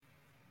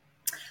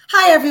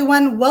Hi,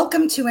 everyone.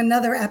 Welcome to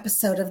another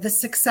episode of The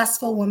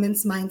Successful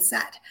Woman's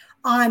Mindset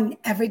on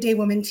Everyday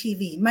Woman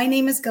TV. My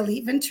name is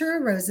Galit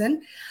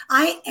Ventura-Rosen.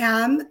 I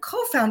am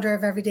co-founder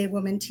of Everyday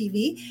Woman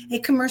TV, a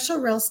commercial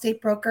real estate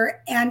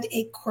broker, and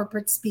a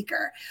corporate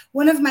speaker.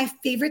 One of my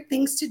favorite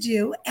things to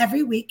do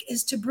every week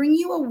is to bring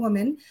you a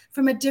woman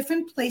from a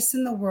different place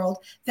in the world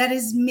that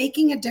is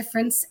making a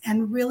difference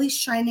and really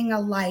shining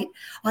a light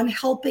on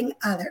helping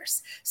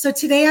others. So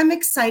today I'm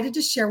excited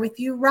to share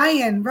with you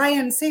Ryann.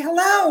 Ryann, say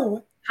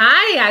hello.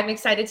 Hi, I'm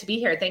excited to be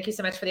here. Thank you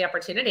so much for the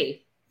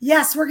opportunity.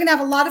 Yes, we're going to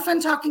have a lot of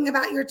fun talking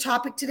about your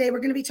topic today. We're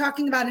going to be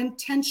talking about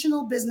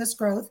intentional business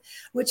growth,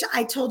 which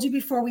I told you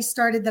before we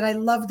started that I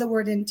love the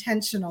word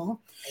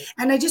intentional.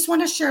 And I just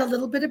want to share a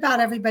little bit about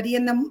everybody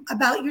and then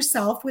about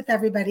yourself with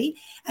everybody.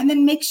 And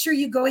then make sure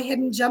you go ahead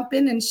and jump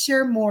in and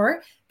share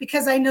more,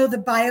 because I know the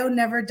bio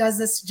never does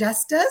us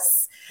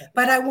justice,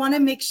 but I want to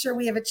make sure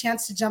we have a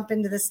chance to jump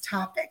into this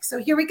topic. So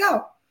here we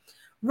go.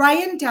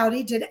 Ryann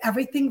Dowdy did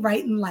everything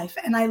right in life,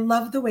 and I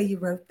love the way you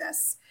wrote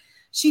this.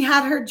 She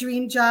had her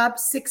dream job,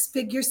 six-plus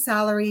figure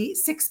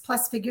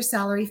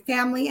salary,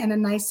 family, and a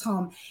nice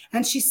home,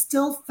 and she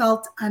still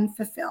felt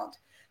unfulfilled.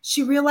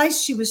 She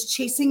realized she was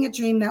chasing a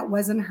dream that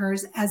wasn't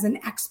hers. As an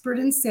expert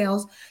in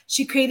sales,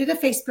 she created a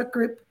Facebook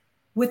group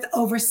with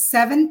over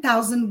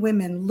 7,000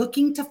 women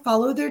looking to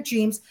follow their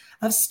dreams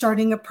of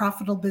starting a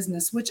profitable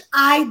business, which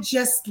I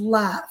just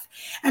love.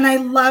 And I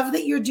love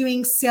that you're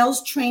doing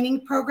sales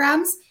training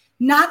programs,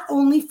 not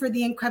only for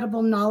the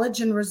incredible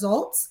knowledge and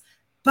results,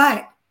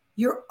 but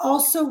you're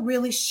also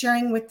really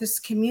sharing with this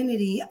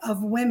community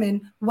of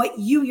women what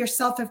you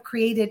yourself have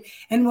created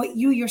and what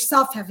you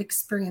yourself have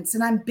experienced.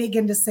 And I'm big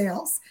into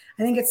sales.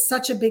 I think it's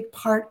such a big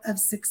part of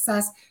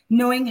success,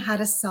 knowing how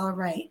to sell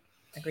right.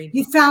 Agreed.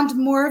 You found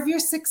more of your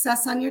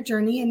success on your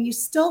journey and you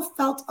still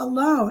felt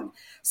alone.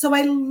 So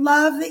I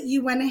love that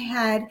you went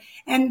ahead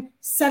and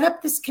set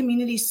up this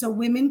community so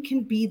women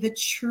can be the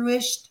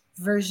truest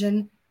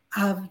version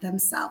of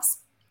themselves.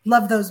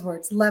 Love those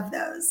words. Love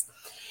those.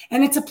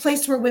 And it's a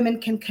place where women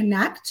can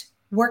connect,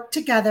 work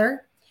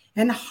together,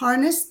 and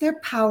harness their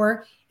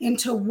power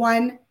into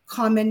one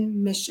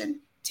common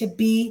mission: to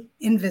be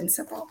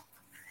invincible.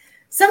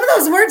 Some of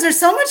those words are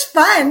so much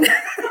fun.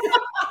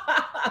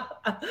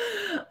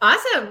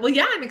 Awesome. Well,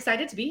 yeah, I'm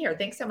excited to be here.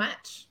 Thanks so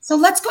much. So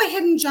let's go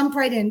ahead and jump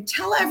right in.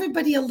 Tell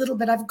everybody a little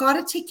bit. I've got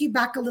to take you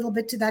back a little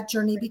bit to that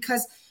journey,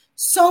 because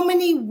so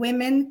many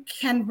women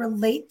can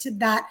relate to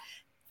that,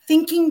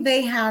 thinking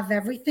they have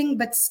everything,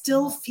 but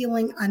still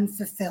feeling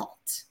unfulfilled.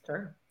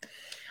 Sure.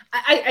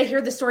 I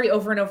hear the story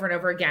over and over and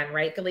over again,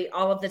 right, Galit,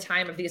 all of the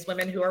time, of these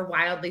women who are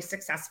wildly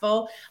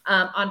successful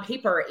on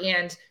paper.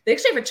 And they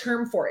actually have a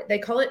term for it. They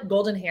call it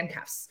golden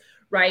handcuffs,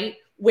 right?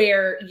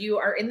 Where you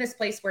are in this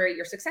place where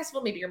you're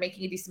successful. Maybe you're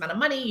making a decent amount of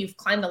money. You've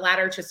climbed the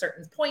ladder to a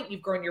certain point.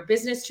 You've grown your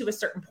business to a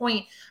certain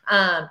point,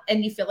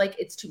 and you feel like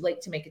it's too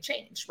late to make a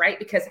change, right?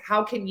 Because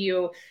how can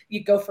you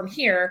go from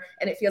here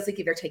and it feels like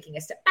either taking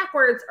a step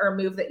backwards or a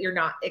move that you're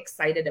not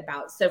excited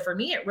about. So for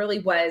me, it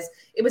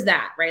was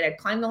that, right? I'd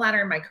climbed the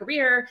ladder in my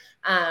career,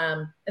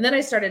 and then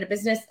I started a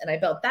business and I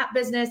built that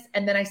business.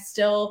 And then I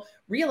still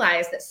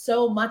realized that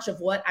so much of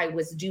what I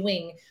was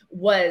doing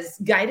was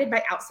guided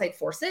by outside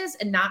forces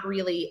and not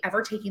really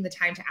ever taking the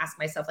time to ask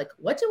myself, like,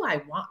 what do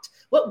I want?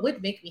 What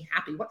would make me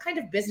happy? What kind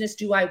of business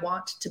do I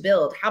want to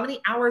build? How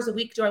many hours a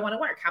week do I want to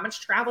work? How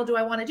much travel do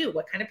I want to do?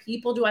 What kind of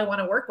people do I want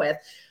to work with?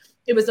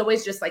 It was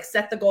always just like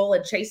set the goal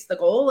and chase the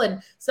goal.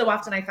 And so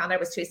often I found I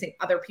was chasing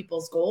other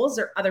people's goals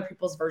or other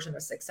people's version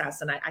of success.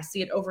 And I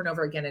see it over and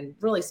over again in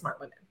really smart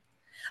women.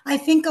 I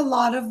think a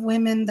lot of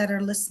women that are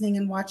listening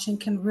and watching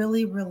can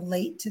really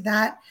relate to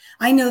that.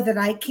 I know that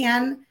I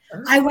can.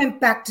 Sure. I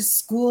went back to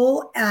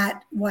school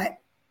at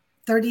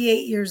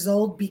 38 years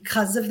old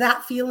because of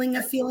that feeling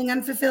of feeling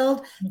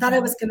unfulfilled. Mm-hmm. Thought I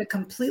was going to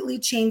completely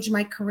change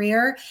my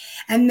career.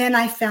 And then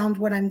I found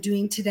what I'm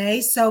doing today.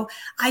 So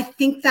I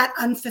think that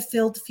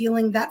unfulfilled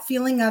feeling, that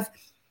feeling of,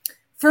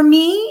 for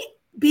me,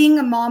 being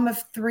a mom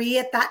of three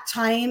at that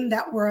time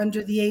that were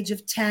under the age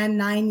of 10,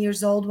 9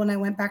 years old when I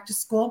went back to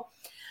school,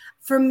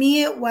 for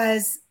me, it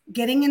was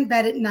getting in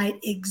bed at night,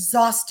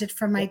 exhausted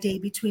from my day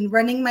between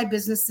running my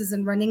businesses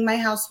and running my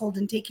household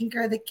and taking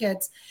care of the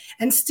kids,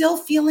 and still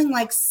feeling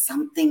like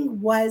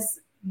something was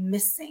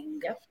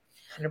missing. Yep,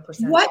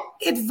 100%. What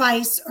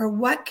advice or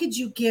what could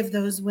you give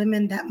those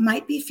women that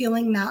might be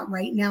feeling that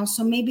right now,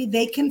 so maybe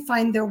they can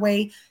find their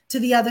way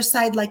to the other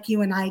side like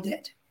you and I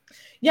did?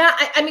 Yeah,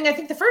 I mean, I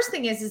think the first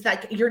thing is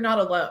that you're not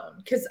alone,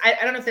 because I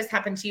don't know if this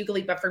happened to you,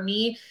 Galit, but for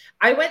me,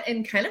 I went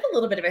in kind of a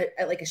little bit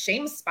of a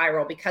shame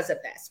spiral because of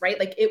this, right?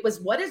 Like, it was,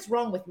 what is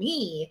wrong with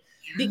me?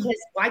 Because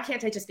why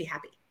can't I just be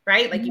happy?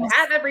 Right? Like, you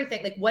have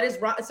everything, like, what is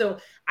wrong? So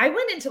I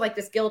went into like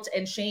this guilt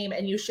and shame,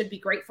 and you should be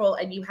grateful.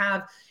 And you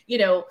have,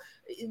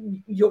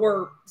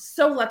 you're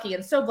so lucky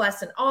and so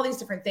blessed and all these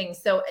different things.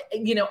 So,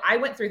 I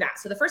went through that.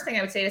 So the first thing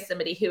I would say to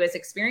somebody who is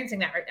experiencing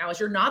that right now is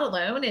you're not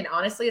alone. And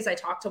honestly, as I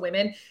talk to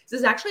women, this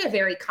is actually a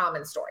very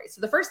common story.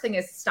 So the first thing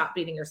is stop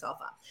beating yourself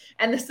up.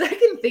 And the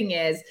second thing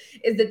is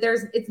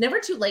that it's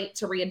never too late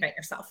to reinvent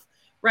yourself.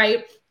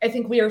 right? I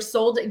think we are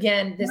sold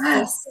again this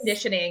Yes.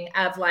 conditioning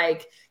of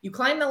like, you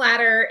climb the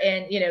ladder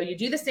and, you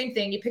do the same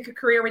thing. You pick a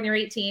career when you're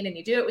 18 and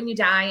you do it when you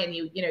die, and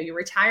you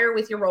retire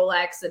with your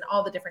Rolex and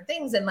all the different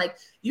things. And like,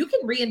 you can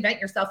reinvent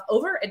yourself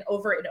over and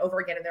over and over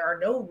again. And there are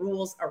no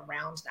rules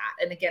around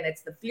that. And again,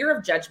 it's the fear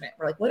of judgment.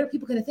 We're like, what are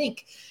people going to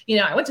think?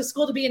 I went to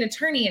school to be an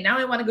attorney and now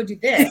I want to go do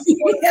this.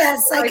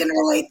 Yes, I can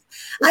relate.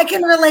 I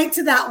can relate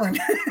to that one.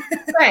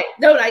 Right.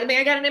 No, I mean,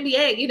 I got an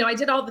MBA, I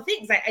did all the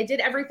things. I did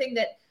everything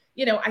that,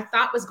 I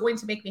thought was going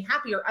to make me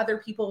happy, or other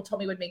people told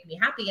me would make me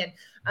happy. And,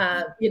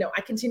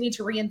 I continue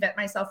to reinvent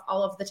myself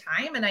all of the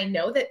time. And I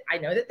know that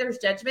there's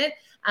judgment.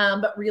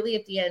 But really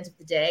at the end of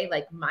the day,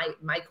 like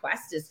my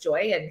quest is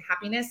joy and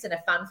happiness and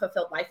a fun,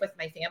 fulfilled life with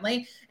my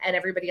family, and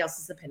everybody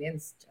else's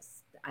opinions.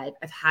 Just,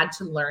 I've had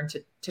to learn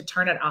to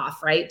turn it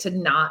off, right? To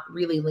not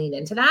really lean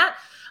into that.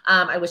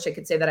 I wish I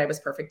could say that I was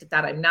perfect at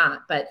that. I'm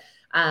not, but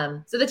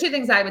so the two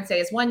things I would say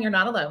is, one, you're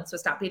not alone. So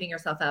stop beating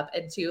yourself up.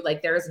 And two,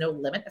 like, there is no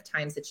limit of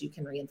times that you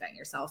can reinvent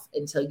yourself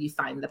until you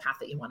find the path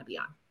that you want to be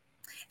on.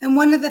 And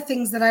one of the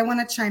things that I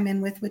want to chime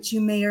in with, which you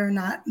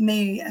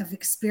may have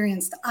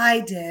experienced,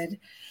 I did,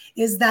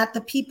 is that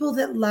the people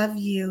that love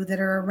you, that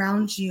are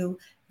around you,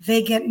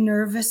 they get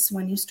nervous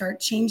when you start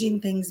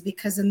changing things,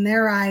 because in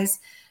their eyes,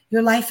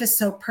 your life is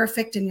so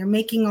perfect and you're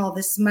making all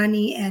this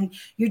money and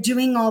you're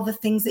doing all the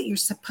things that you're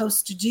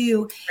supposed to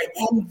do,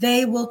 and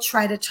they will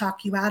try to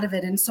talk you out of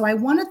it. And so I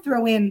want to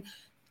throw in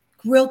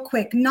real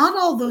quick, not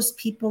all those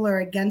people are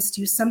against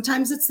you.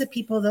 Sometimes it's the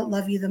people that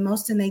love you the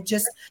most and they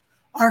just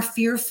are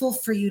fearful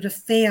for you to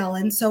fail.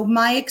 And so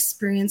my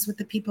experience with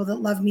the people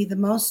that love me the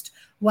most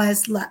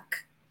was,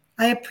 look,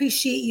 I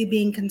appreciate you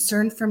being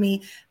concerned for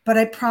me, but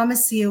I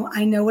promise you,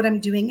 I know what I'm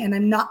doing and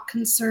I'm not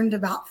concerned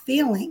about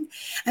failing.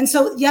 And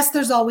so, yes,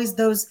 there's always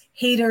those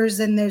haters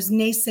and those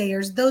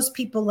naysayers. Those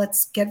people,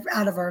 let's get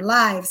out of our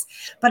lives.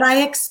 But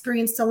I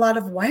experienced a lot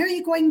of, why are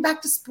you going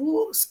back to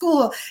school?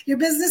 Your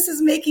business is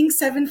making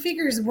 7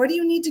 figures. What do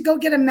you need to go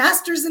get a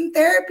master's in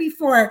therapy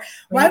for?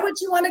 Why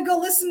would you want to go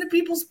listen to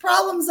people's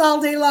problems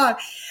all day long?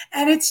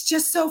 And it's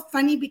just so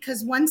funny,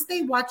 because once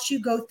they watch you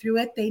go through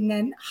it, they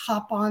then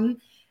hop on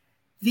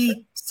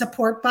the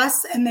support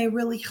bus and they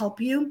really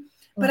help you.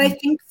 But I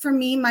think for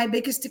me, my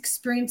biggest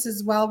experience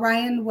as well,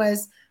 Ryann,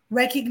 was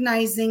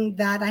recognizing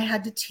that I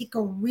had to take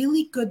a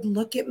really good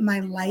look at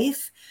my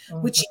life,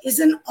 which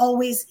isn't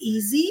always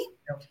easy,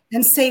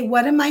 and say,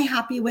 what am I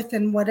happy with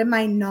and what am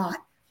I not?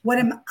 What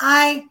am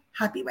I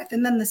happy with?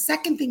 And then the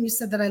second thing you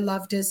said that I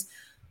loved is,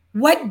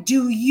 what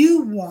do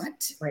you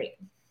want? Right.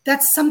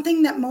 That's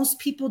something that most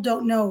people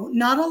don't know.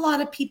 Not a lot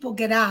of people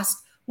get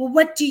asked, well,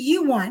 what do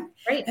you want?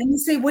 Right. And you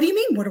say, what do you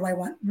mean? What do I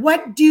want?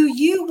 What do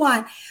you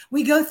want?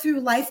 We go through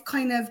life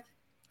kind of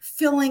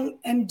filling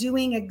and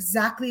doing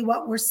exactly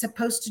what we're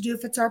supposed to do,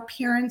 if it's our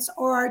parents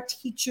or our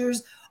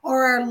teachers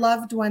or our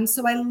loved ones.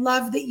 So I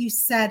love that you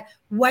said,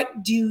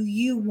 what do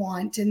you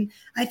want? And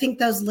I think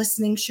those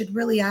listening should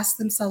really ask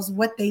themselves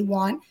what they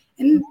want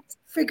and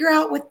figure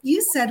out what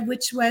you said,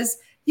 which was,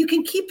 you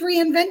can keep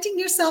reinventing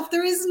yourself.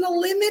 There isn't a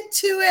limit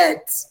to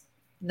it.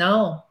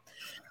 No.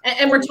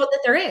 And we're told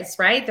that there is,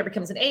 right? There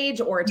becomes an age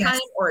or a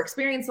time or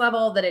experience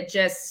level that it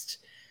just,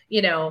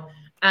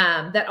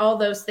 that all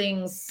those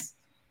things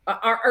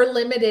are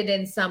limited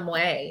in some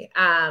way.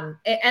 And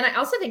I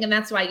also think, and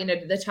that's why,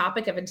 the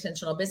topic of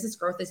intentional business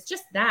growth is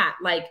just that,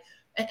 like,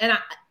 and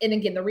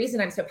again, the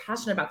reason I'm so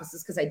passionate about this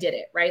is because I did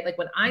it, right? Like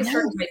when I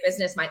started my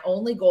business, my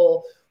only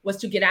goal was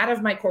to get out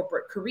of my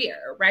corporate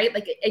career, right?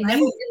 Like I never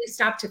really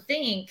stopped to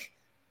think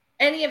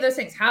any of those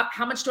things.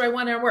 How much do I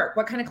want to work?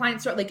 What kind of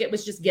clients? Like it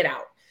was just get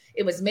out.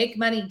 It was make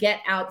money,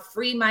 get out,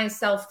 free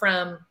myself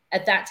from,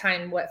 at that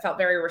time, what felt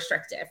very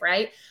restrictive,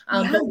 right?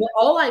 But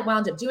all I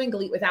wound up doing,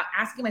 Galit, without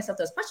asking myself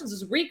those questions,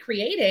 was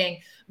recreating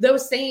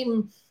those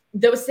same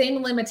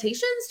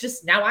limitations.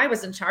 Just now I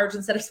was in charge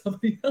instead of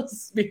somebody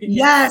else being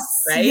yes,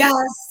 right? Yes.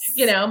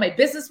 My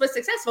business was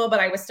successful, but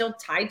I was still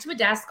tied to a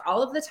desk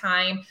all of the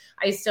time.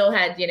 I still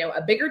had,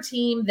 a bigger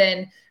team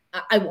than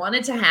I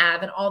wanted to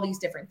have, and all these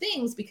different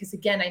things, because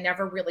again, I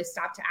never really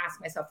stopped to ask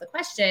myself the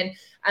question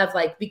of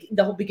like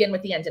the whole begin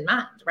with the end in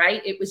mind,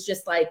 right? It was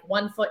just like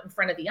one foot in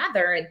front of the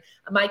other. And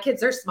my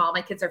kids are small.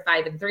 My kids are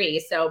 5 and 3.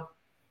 So,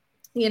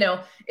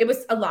 it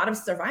was a lot of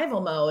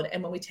survival mode.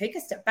 And when we take a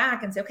step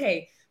back and say,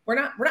 okay, we're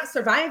not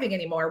surviving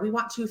anymore. We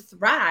want to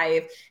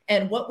thrive.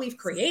 And what we've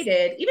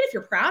created, even if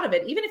you're proud of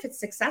it, even if it's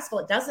successful,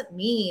 it doesn't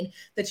mean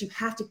that you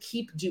have to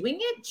keep doing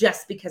it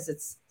just because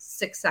it's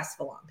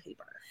successful on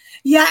paper.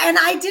 Yeah. And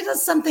I did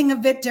something a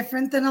bit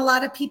different than a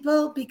lot of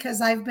people,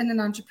 because I've been an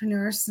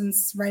entrepreneur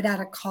since right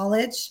out of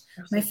college,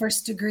 my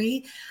first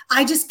degree.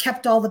 I just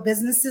kept all the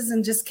businesses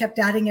and just kept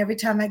adding every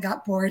time I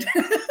got bored.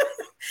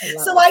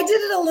 I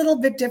did it a little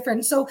bit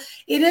different. So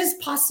it is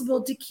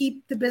possible to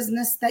keep the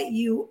business that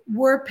you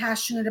were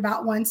passionate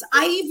about once.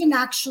 I even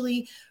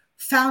actually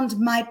found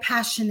my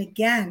passion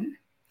again.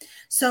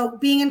 So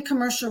being in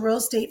commercial real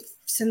estate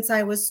since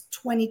I was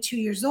 22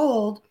 years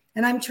old,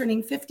 and I'm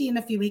turning 50 in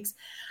a few weeks,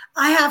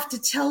 I have to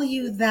tell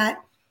you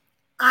that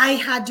I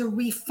had to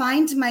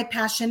refine my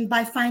passion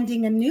by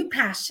finding a new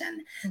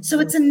passion.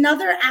 So it's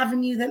another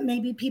avenue that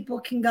maybe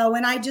people can go.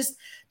 And I just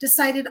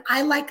decided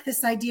I like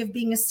this idea of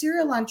being a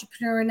serial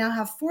entrepreneur and now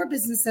have 4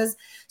 businesses.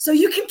 So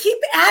you can keep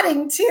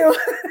adding too.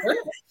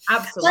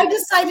 Absolutely. I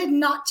decided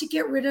not to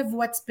get rid of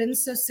what's been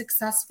so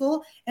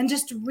successful and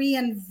just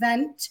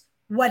reinvent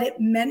what it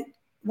meant,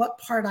 what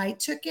part I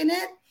took in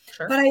it.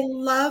 Sure. But I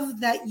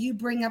love that you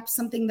bring up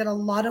something that a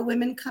lot of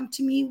women come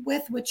to me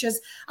with, which is,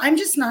 I'm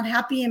just not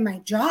happy in my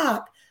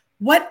job.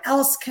 What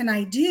else can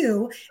I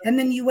do? And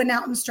then you went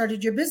out and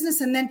started your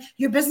business. And then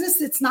your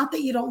business, it's not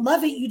that you don't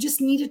love it. You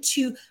just needed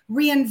to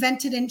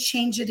reinvent it and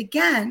change it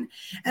again.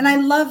 And I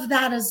love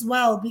that as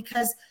well,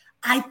 because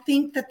I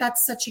think that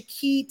that's such a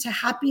key to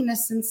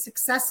happiness and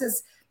success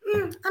is, I'm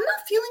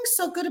not feeling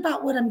so good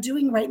about what I'm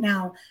doing right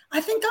now.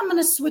 I think I'm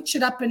going to switch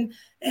it up and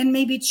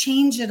maybe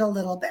change it a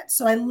little bit.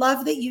 So I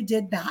love that you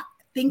did that.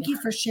 Thank you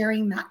for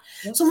sharing that.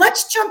 So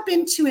let's jump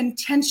into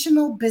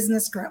intentional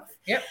business growth.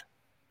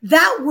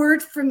 That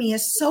word for me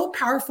is so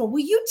powerful. Will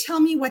you tell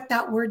me what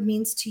that word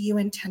means to you,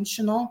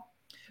 intentional?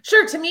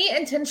 Sure. To me,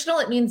 intentional,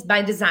 it means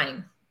by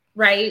design,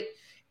 right?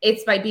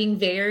 It's by being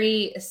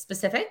very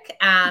specific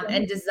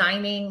and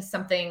designing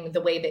something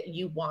the way that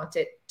you want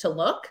it to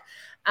look.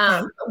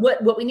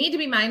 What we need to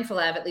be mindful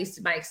of, at least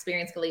in my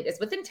experience, Galit, is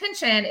with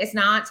intention is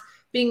not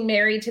being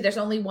married to there's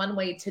only one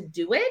way to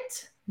do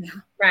it,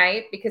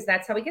 right? Because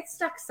that's how we get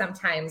stuck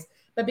sometimes.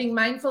 But being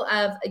mindful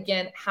of,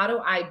 again, how do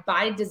I,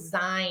 by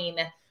design,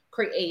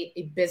 create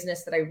a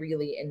business that I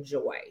really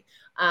enjoy?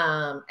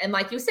 And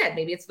like you said,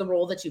 maybe it's the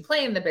role that you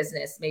play in the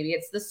business. Maybe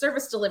it's the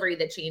service delivery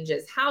that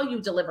changes, how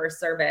you deliver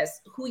service,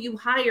 who you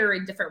hire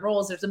in different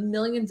roles. There's a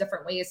million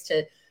different ways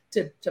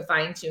to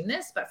fine tune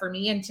this. But for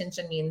me,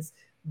 intention means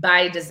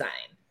by design.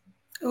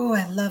 Oh,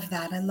 I love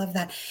that. I love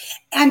that.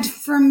 And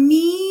for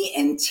me,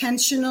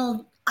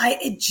 intentional,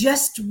 it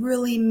just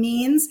really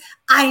means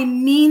I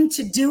mean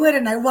to do it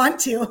and I want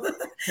to.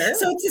 Sure.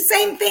 So it's the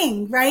same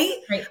thing, right?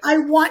 I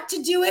want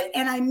to do it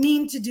and I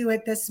mean to do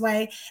it this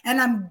way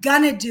and I'm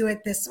going to do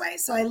it this way.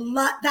 So I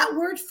love that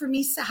word for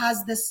me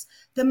has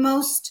the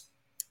most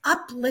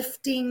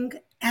uplifting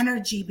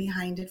energy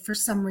behind it for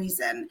some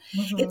reason.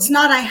 It's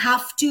not I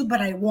have to,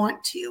 but I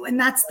want to. And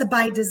that's the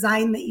by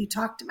design that you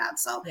talked about.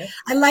 So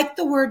I like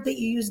the word that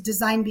you use,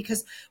 design,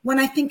 because when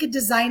I think of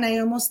design, I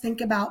almost think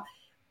about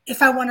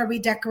if I want to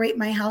redecorate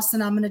my house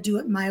and I'm going to do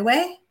it my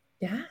way.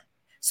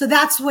 So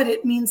that's what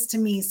it means to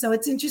me. So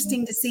it's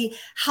interesting to see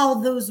how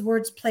those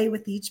words play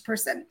with each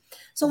person.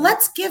 So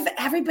let's give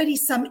everybody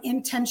some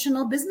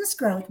intentional business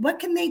growth. What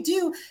can they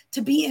do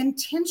to be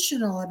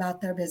intentional about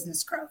their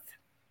business growth?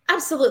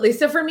 Absolutely.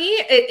 So for me,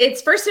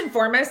 it's first and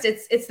foremost,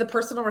 it's the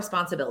personal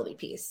responsibility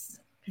piece,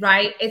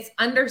 right? It's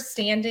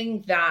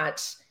understanding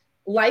that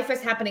life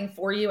is happening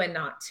for you and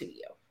not to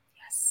you.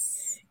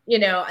 You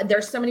know,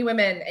 there's so many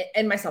women,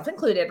 and myself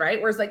included,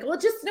 right? Where it's like, well,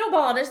 it just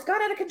snowballed. It just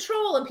got out of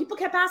control. And people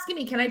kept asking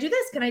me, can I do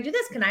this? Can I do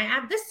this? Can I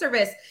add this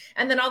service?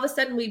 And then all of a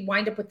sudden we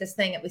wind up with this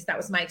thing. At least that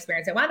was my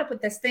experience. I wound up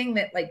with this thing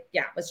that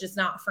was just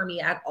not for me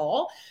at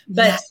all.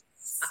 But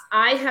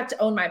I have to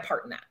own my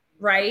part in that,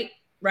 right?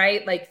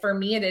 Like for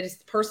me, it is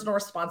personal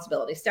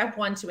responsibility. Step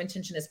 1 to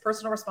intention is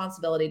personal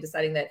responsibility,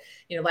 deciding that,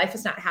 life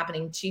is not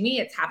happening to me.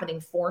 It's happening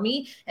for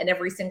me. And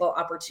every single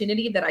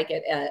opportunity that I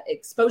get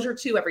exposure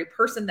to, every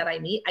person that I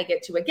meet, I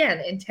get to,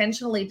 again,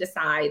 intentionally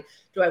decide,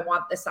 do I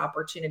want this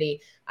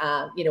opportunity?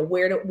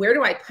 Where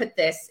do I put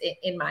this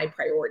in my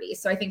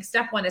priorities? So I think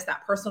step 1 is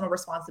that personal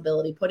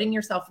responsibility, putting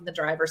yourself in the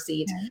driver's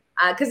seat.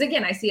 Because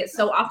again, I see it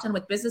so often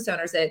with business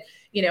owners that,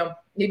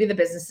 maybe the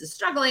business is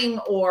struggling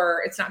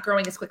or it's not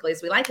growing as quickly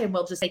as we like, and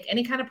we'll just take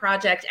any kind of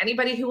project,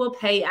 anybody who will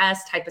pay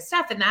us type of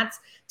stuff. And that's,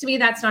 to me,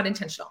 that's not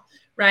intentional,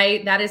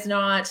 right? That is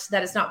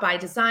not by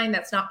design.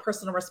 That's not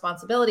personal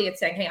responsibility. It's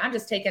saying, hey, I'm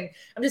just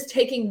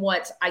taking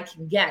what I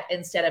can get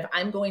instead of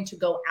I'm going to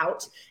go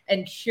out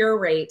and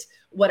curate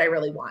what I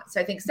really want. So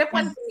I think step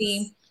 1 for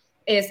me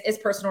is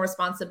personal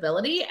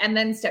responsibility. And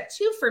then step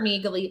 2 for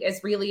me, Galit,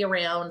 is really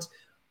around,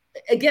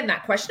 again,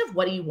 that question of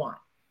what do you want,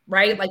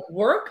 right? Like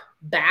work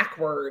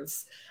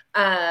backwards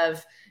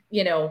of,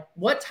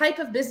 what type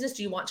of business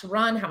do you want to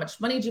run? How much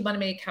money do you want to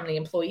make? How many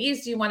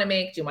employees do you want to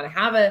make? Do you want to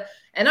have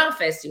an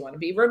office? Do you want to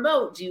be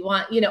remote? Do you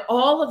want,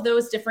 all of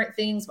those different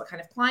things? What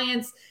kind of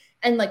clients?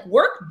 And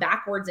work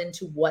backwards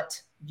into what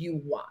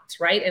you want,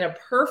 right? In a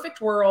perfect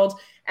world,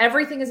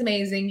 everything is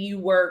amazing. You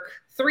work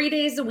 3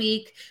 days a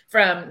week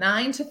from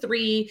 9 to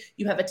 3.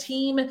 You have a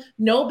team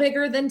no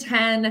bigger than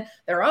 10.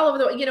 They're all over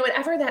the,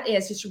 whatever that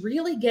is, just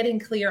really getting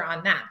clear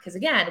on that. Because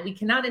again, we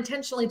cannot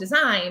intentionally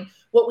design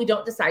what we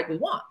don't decide we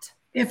want.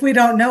 If we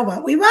don't know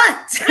what we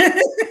want.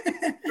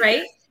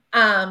 Right.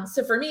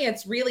 So for me,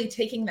 it's really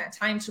taking that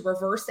time to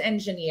reverse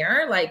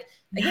engineer, like,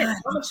 again,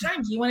 how much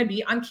time do you want to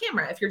be on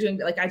camera? If you're doing,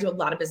 like, I do a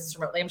lot of business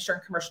remotely. I'm sure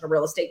in commercial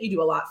real estate, you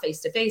do a lot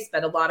face to face,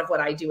 but a lot of what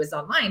I do is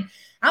online.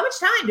 How much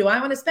time do I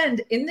want to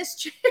spend in this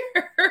chair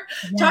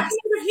talking to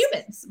other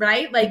humans,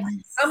 right? Like,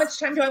 how much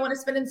time do I want to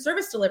spend in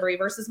service delivery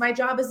versus my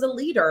job as a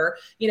leader?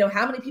 You know,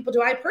 how many people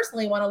do I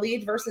personally want to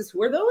lead versus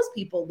who are those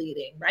people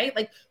leading, right?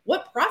 Like,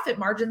 what profit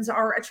margins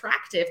are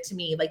attractive to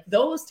me? Like,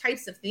 those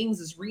types of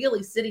things is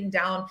really sitting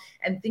down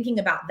and thinking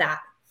about that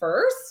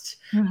first.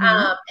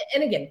 And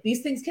again,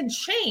 these things can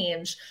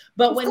change,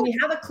 but when we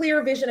have a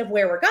clear vision of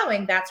where we're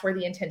going, that's where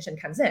the intention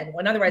comes in.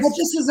 When otherwise,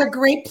 this is a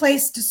great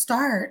place to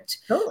start.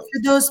 Totally.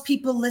 For those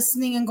people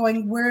listening and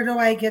going, where do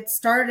I get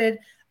started?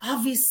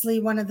 Obviously,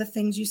 one of the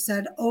things you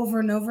said over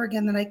and over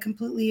again that I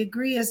completely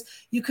agree is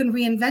you can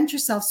reinvent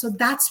yourself. So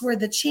that's where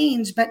the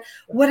change, but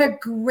what a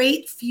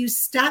great few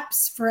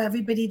steps for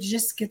everybody to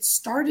just get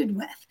started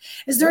with.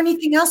 Is there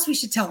anything else we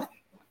should tell them?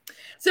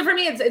 So for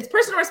me, it's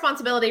personal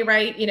responsibility,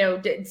 right? You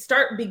know,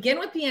 begin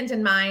with the end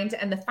in mind.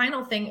 And the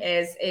final thing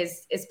is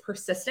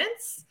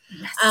persistence,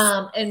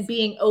 and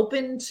being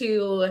open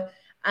to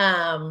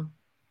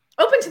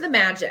the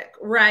magic,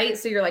 right?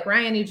 So you're like,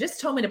 Ryan, you just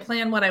told me to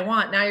plan what I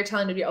want. Now you're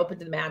telling me to be open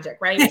to the magic,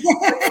 right? We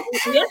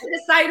have to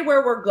decide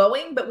where we're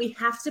going, but we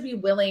have to be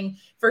willing.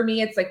 For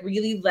me, it's like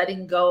really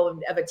letting go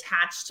of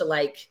attached to,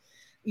 like,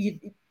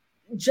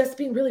 just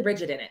being really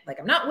rigid in it. Like,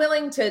 I'm not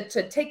willing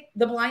to take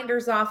the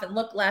blinders off and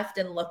look left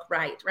and look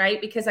right?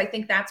 Because I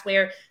think that's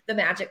where the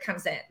magic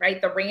comes in,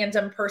 right? The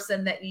random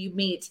person that you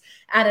meet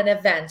at an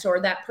event, or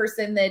that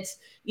person that,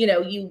 you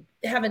know, you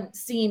haven't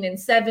seen in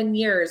 7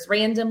 years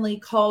randomly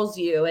calls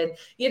you, and,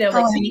 you know,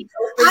 like,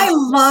 I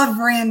love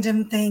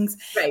random things.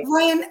 Right.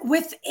 Ryan,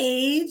 with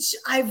age,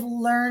 I've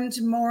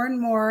learned more and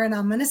more, and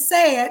I'm going to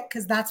say it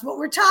because that's what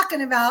we're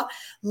talking about,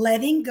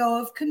 letting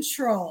go of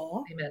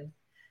control. Amen.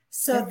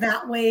 So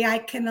that way I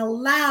can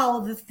allow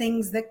the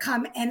things that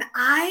come. And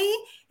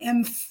I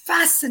am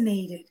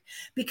fascinated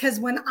because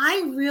when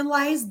I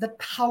realized the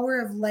power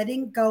of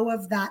letting go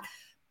of that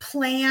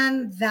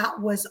plan that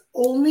was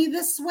only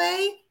this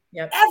way,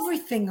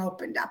 everything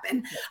opened up.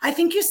 And I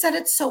think you said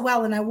it so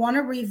well, and I want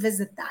to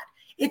revisit that.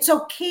 It's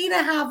okay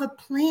to have a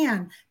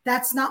plan.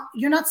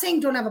 You're not saying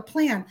don't have a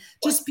plan.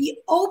 Just be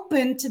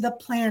open to the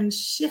plan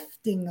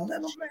shifting a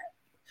little bit.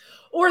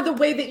 Or the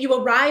way that you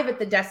arrive at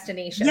the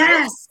destination.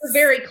 Yes. Right?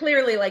 Very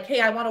clearly, like,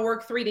 hey, I want to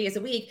work 3 days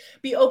a week.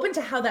 Be open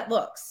to how that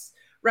looks,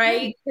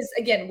 right? Because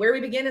again, where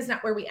we begin is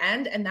not where we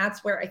end. And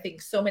that's where I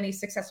think so many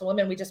successful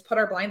women, we just put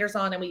our blinders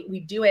on and we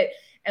do it,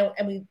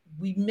 and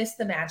we miss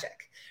the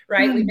magic,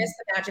 right? We miss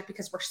the magic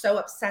because we're so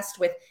obsessed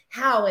with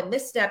how and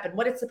this step and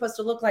what it's supposed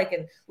to look like,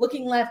 and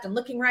looking left and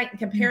looking right and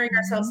comparing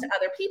ourselves to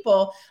other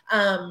people.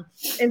 And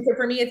so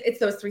for me, it's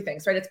those three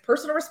things, right? It's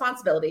personal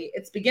responsibility.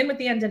 It's begin with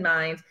the end in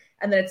mind.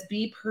 And then it's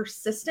be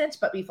persistent,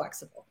 but be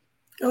flexible.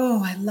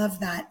 Oh, I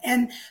love that.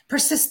 And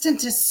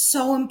persistent is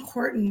so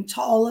important to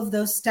all of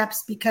those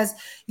steps, because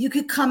you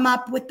could come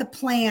up with the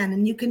plan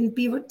and you can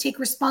take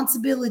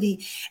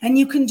responsibility and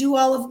you can do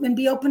all of and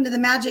be open to the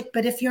magic.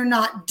 But if you're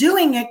not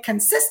doing it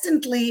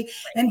consistently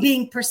and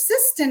being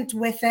persistent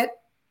with it,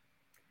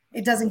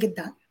 it doesn't get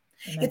done.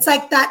 Amen. It's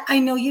like that. I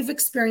know you've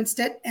experienced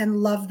it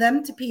and love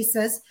them to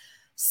pieces.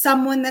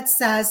 Someone that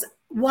says,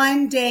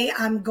 one day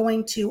I'm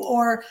going to,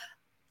 or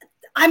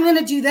I'm going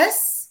to do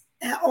this,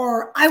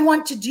 or I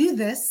want to do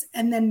this,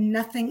 and then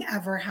nothing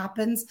ever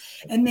happens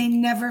and they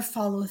never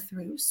follow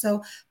through.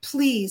 So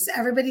please,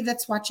 everybody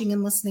that's watching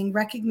and listening,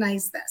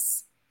 recognize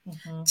this.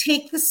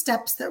 Take the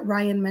steps that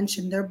Ryan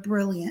mentioned. They're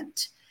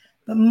brilliant.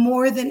 But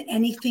more than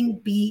anything,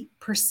 be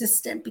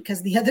persistent,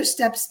 because the other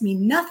steps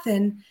mean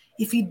nothing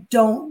if you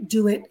don't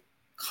do it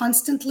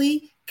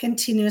constantly,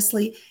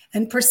 continuously,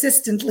 and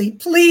persistently.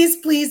 Please,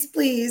 please,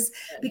 please,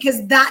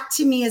 because that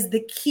to me is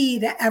the key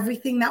to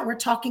everything that we're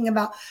talking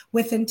about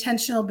with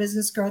intentional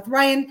business growth.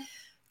 Ryan,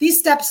 these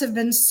steps have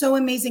been so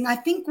amazing. I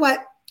think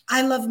what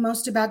I love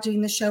most about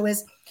doing the show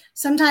is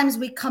sometimes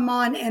we come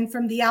on and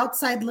from the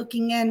outside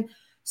looking in,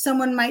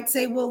 someone might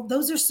say, well,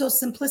 those are so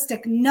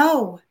simplistic.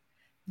 No,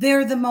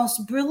 they're the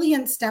most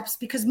brilliant steps,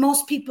 because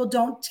most people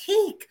don't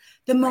take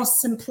the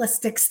most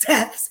simplistic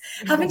steps.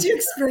 Haven't you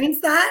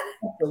experienced that?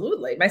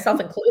 Absolutely. Myself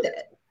included.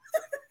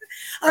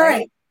 All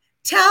right.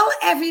 Tell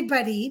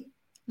everybody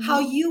how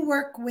you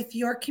work with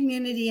your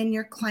community and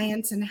your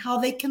clients and how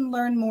they can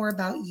learn more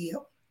about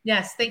you.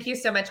 Yes. Thank you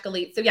so much,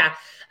 Galit. So yeah,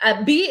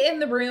 Be in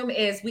the Room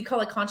we call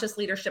it Conscious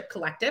Leadership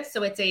Collective.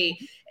 So it's a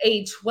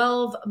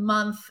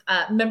 12-month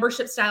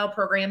membership style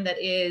program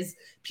that is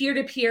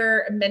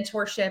peer-to-peer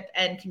mentorship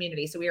and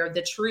community. So we are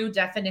the true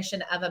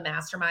definition of a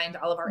mastermind.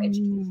 All of our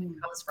education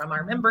comes from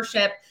our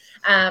membership.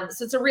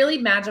 So it's a really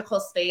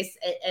magical space.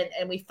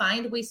 And we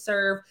find we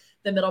serve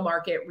the middle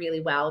market really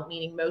well,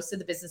 meaning most of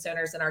the business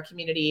owners in our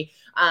community,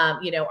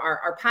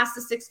 are past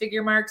the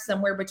six-figure mark,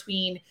 somewhere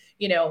between,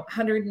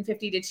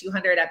 150 to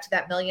 200 up to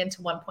that million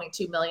to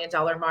 $1.2 million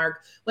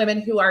mark.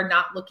 Women who are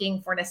not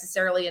looking for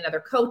necessarily another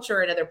coach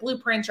or another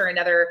blueprint or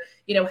another,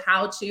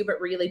 how to,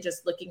 but really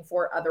just looking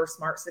for other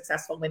smart,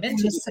 successful women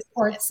to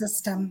support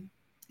system.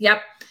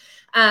 Yep.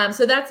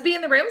 So that's Be in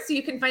the Room. So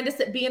you can find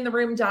us at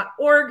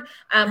beintheroom.org.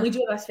 We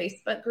do have a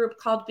Facebook group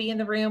called Be in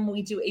the Room.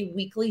 We do a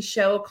weekly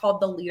show called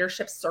The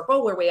Leadership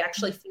Circle, where we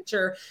actually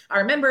feature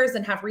our members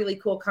and have really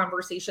cool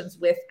conversations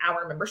with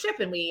our membership.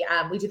 And we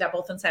do that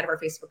both inside of our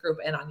Facebook group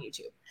and on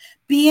YouTube.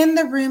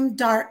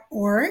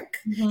 Beintheroom.org.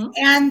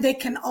 And they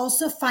can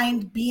also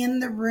find Be in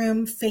the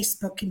Room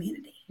Facebook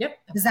community. Yep.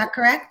 Is that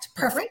correct?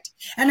 Perfect.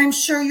 And I'm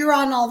sure you're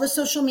on all the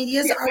social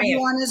medias. Yep, Are you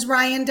on as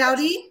Ryann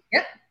Dowdy?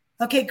 Yep.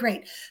 Okay,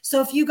 great. So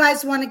if you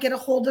guys want to get a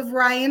hold of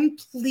Ryann,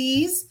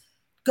 please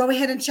go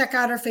ahead and check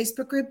out our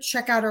Facebook group,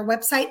 check out our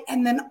website,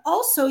 and then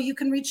also you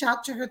can reach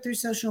out to her through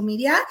social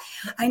media.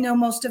 I know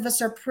most of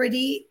us are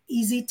pretty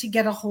easy to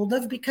get a hold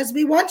of because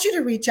we want you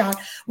to reach out.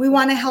 We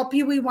want to help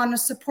you. We want to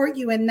support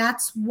you. And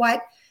that's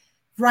what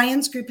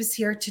Ryann's group is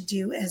here to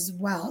do as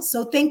well.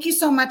 So thank you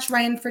so much,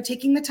 Ryann, for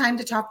taking the time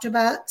to talk to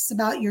us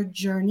about your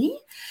journey,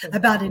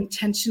 about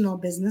intentional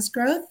business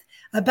growth,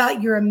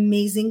 about your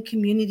amazing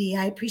community.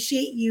 I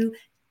appreciate you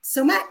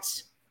so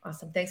much.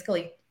 Awesome. Thanks,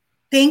 Khalid.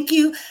 Thank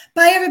you.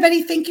 Bye,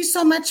 everybody. Thank you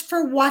so much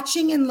for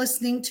watching and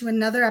listening to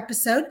another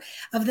episode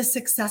of The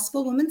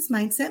Successful Woman's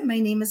Mindset. My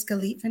name is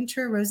Galit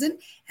Ventura Rosen,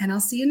 and I'll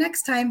see you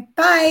next time.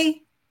 Bye.